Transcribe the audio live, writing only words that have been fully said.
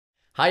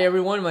Hi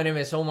everyone, my name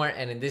is Omar,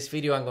 and in this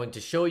video I'm going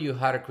to show you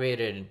how to create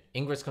an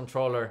Ingress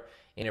controller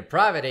in a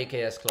private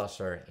AKS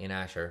cluster in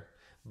Azure.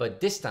 But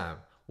this time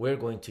we're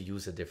going to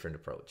use a different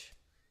approach.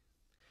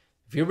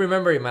 If you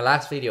remember in my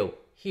last video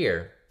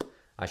here,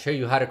 I showed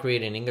you how to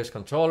create an Ingress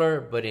controller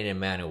but in a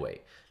manual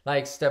way,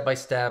 like step by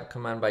step,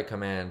 command by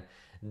command.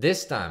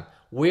 This time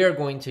we are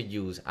going to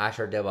use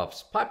Azure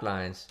Devops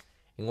Pipelines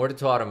in order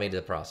to automate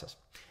the process,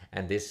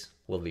 and this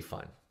will be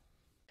fun.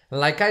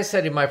 Like I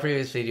said in my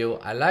previous video,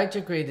 I like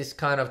to create this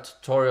kind of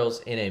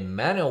tutorials in a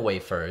manual way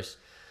first.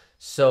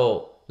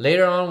 So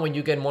later on, when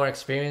you get more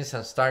experience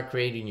and start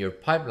creating your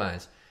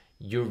pipelines,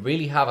 you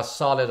really have a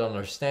solid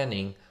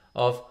understanding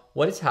of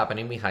what is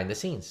happening behind the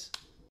scenes.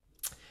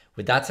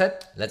 With that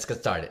said, let's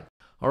get started.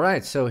 All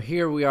right, so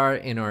here we are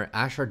in our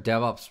Azure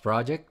DevOps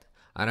project,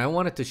 and I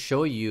wanted to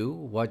show you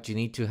what you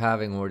need to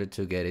have in order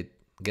to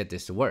get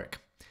this to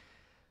work.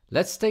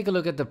 Let's take a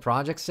look at the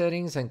project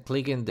settings and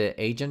click in the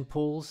agent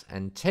pools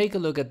and take a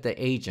look at the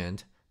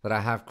agent that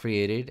I have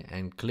created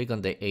and click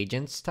on the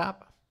agents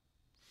tab.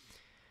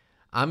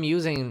 I'm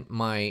using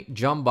my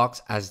jump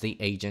box as the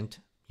agent.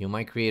 You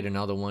might create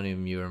another one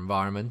in your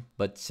environment,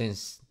 but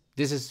since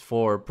this is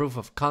for proof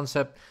of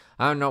concept,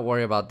 I'm not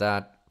worried about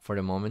that for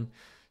the moment.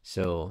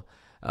 So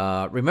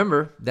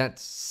remember that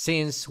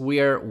since we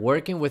are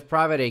working with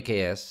private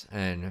AKS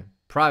and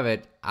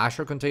private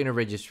Azure Container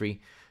Registry,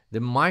 the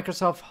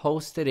Microsoft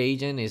hosted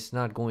agent is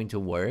not going to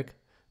work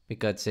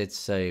because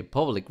it's a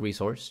public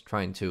resource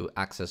trying to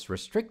access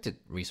restricted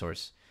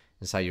resource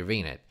inside your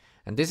VNet.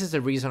 And this is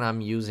the reason I'm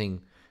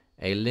using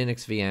a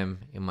Linux VM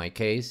in my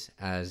case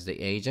as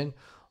the agent.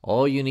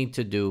 All you need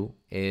to do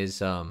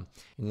is,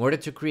 in order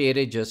to create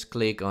it, just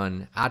click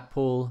on Add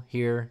Pool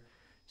here,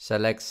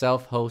 select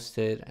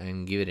Self-Hosted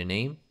and give it a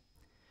name.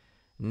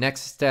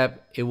 Next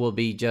step, it will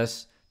be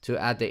just to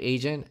add the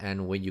agent,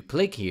 and when you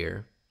click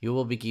here, you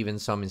will be given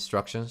some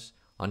instructions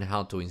on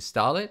how to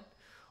install it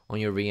on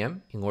your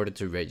VM in order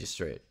to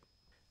register it.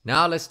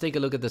 Now let's take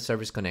a look at the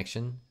service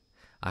connection.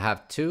 I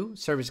have two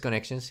service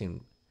connections.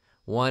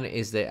 One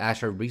is the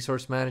Azure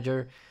Resource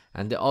Manager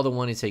and the other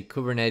one is a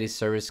Kubernetes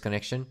service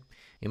connection.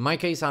 In my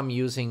case, I'm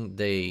using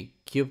the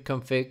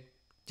kubeconfig.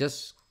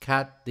 Just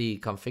cat the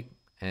config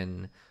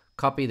and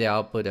copy the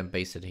output and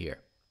paste it here.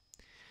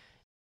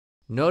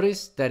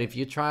 Notice that if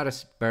you try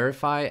to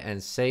verify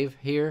and save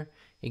here,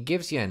 it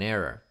gives you an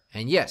error.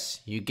 And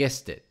yes, you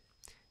guessed it.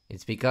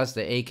 It's because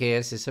the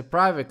AKS is a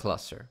private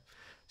cluster.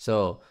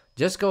 So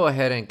just go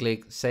ahead and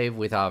click Save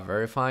Without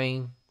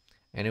Verifying,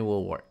 and it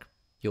will work.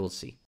 You will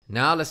see.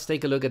 Now let's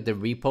take a look at the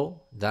repo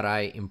that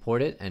I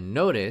imported, and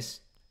notice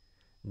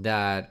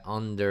that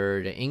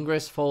under the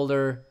Ingress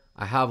folder,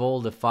 I have all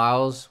the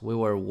files we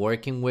were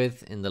working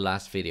with in the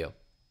last video.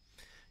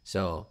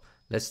 So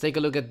let's take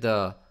a look at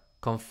the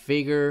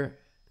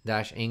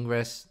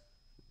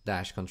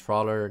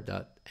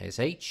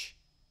configure-ingress-controller.sh.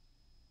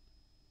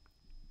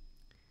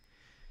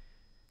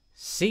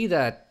 See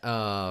that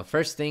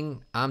first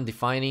thing, I'm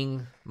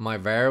defining my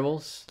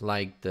variables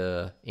like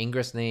the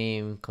Ingress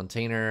name,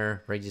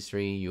 container,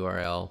 registry,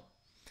 URL,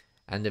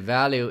 and the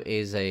value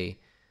is a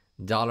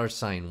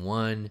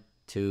 $1,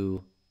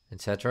 2,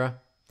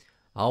 etc.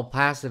 I'll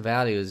pass the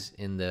values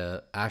in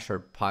the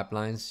Azure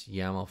Pipelines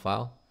YAML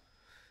file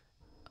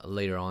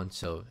later on.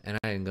 And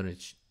I'm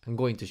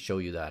going to show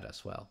you that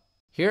as well.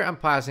 Here I'm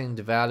passing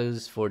the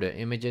values for the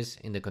images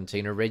in the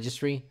container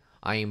registry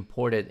I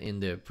imported in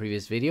the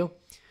previous video.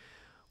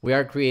 We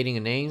are creating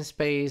a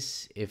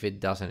namespace if it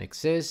doesn't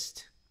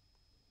exist.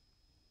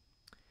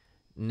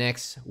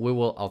 Next, we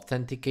will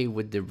authenticate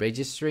with the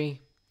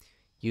registry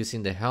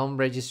using the Helm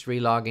registry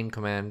login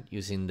command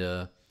using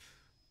the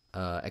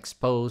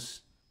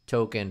expose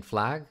token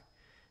flag.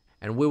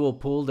 And we will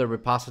pull the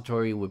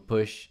repository we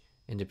pushed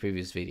in the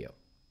previous video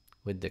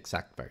with the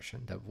exact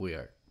version that we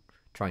are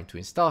trying to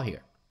install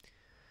here.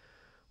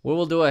 We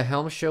will do a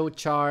Helm show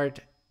chart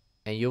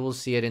and you will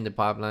see it in the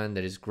pipeline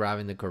that is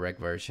grabbing the correct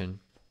version.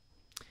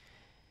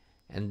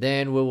 And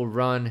then we will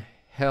run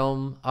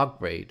Helm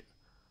upgrade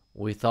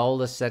with all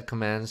the set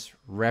commands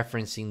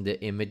referencing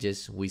the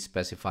images we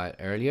specified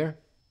earlier.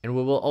 And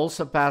we will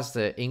also pass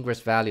the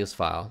Ingress values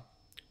file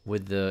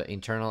with the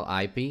internal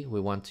IP we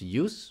want to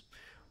use.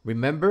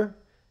 Remember,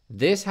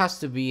 this has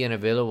to be an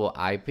available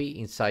IP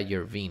inside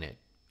your VNet.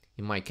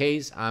 In my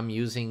case, I'm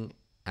using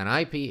an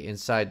IP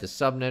inside the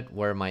subnet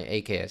where my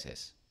AKS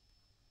is,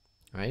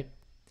 right?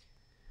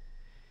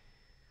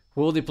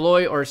 We'll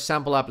deploy our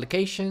sample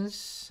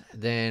applications,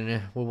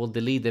 then we will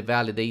delete the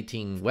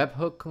validating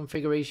webhook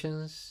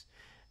configurations,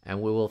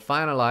 and we will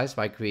finalize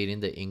by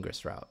creating the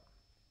Ingress route.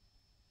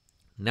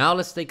 Now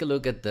let's take a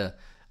look at the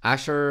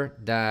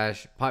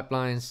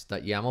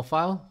Azure-pipelines.yaml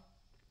file.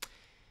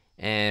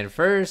 And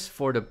first,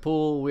 for the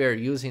pool, we are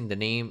using the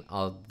name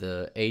of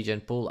the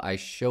agent pool I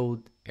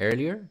showed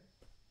earlier.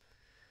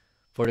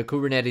 For the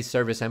Kubernetes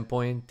service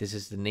endpoint, this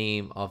is the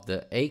name of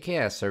the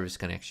AKS service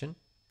connection.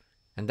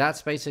 And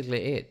that's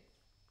basically it.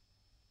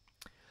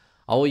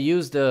 I will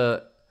use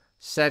the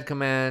set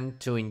command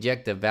to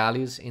inject the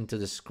values into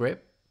the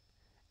script.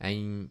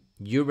 And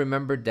you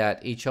remember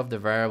that each of the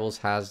variables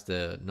has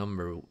the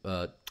number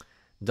 $1,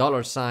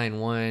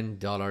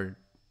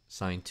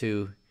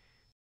 $2.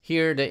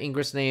 Here the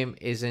Ingress name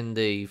is in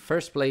the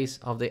first place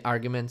of the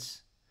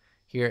arguments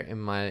here in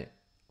my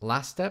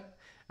last step,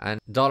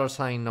 and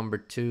number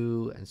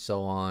 2 and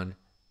so on,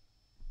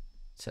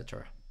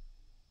 etc.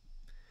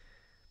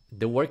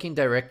 The working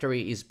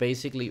directory is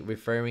basically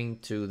referring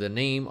to the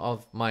name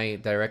of my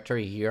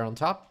directory here on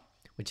top,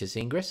 which is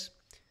Ingress.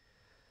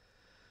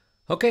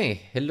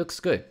 Okay, it looks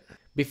good.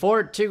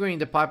 Before triggering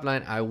the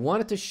pipeline, I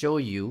wanted to show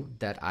you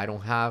that I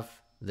don't have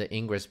the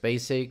Ingress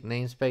basic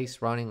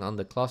namespace running on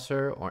the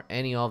cluster or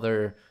any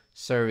other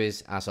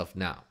service as of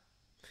now.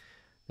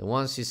 The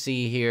ones you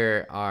see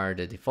here are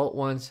the default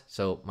ones,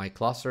 so my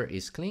cluster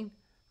is clean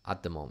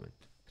at the moment.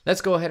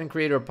 Let's go ahead and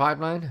create our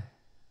pipeline.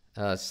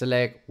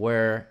 Select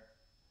where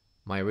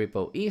my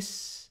repo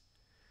is,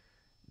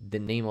 the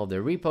name of the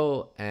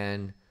repo,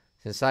 and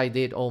since I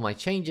did all my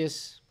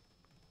changes,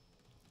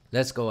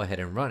 let's go ahead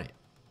and run it.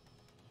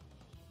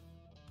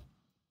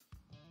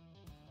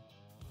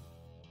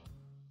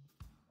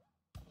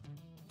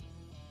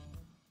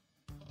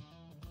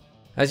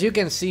 As you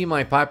can see,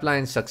 my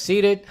pipeline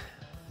succeeded.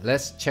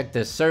 Let's check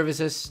the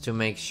services to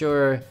make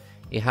sure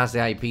it has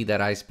the IP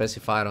that I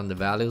specified on the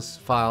values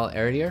file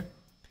earlier.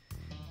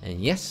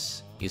 And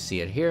yes, you see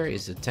it here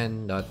is the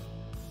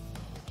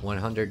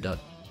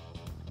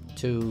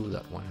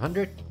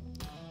 10.100.2.100.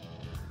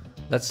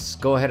 Let's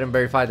go ahead and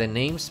verify the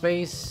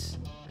namespace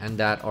and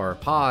that our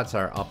pods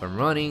are up and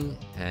running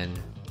and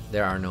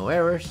there are no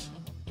errors.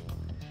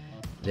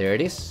 There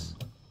it is.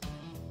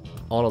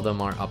 All of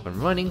them are up and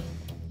running.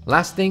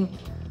 Last thing,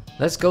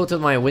 let's go to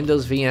my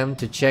Windows VM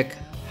to check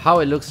how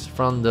it looks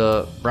from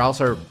the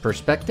browser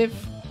perspective.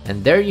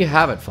 And there you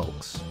have it,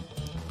 folks.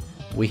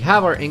 We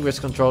have our Ingress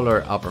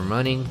controller up and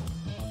running,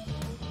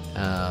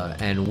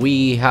 and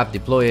we have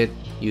deployed it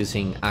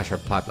using Azure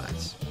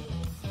Pipelines.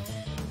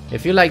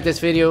 If you like this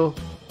video,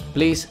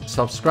 please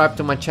subscribe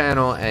to my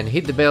channel and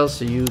hit the bell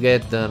so you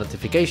get the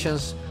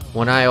notifications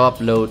when I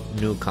upload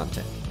new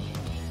content.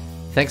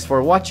 Thanks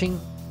for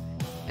watching,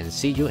 and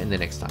see you in the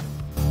next time.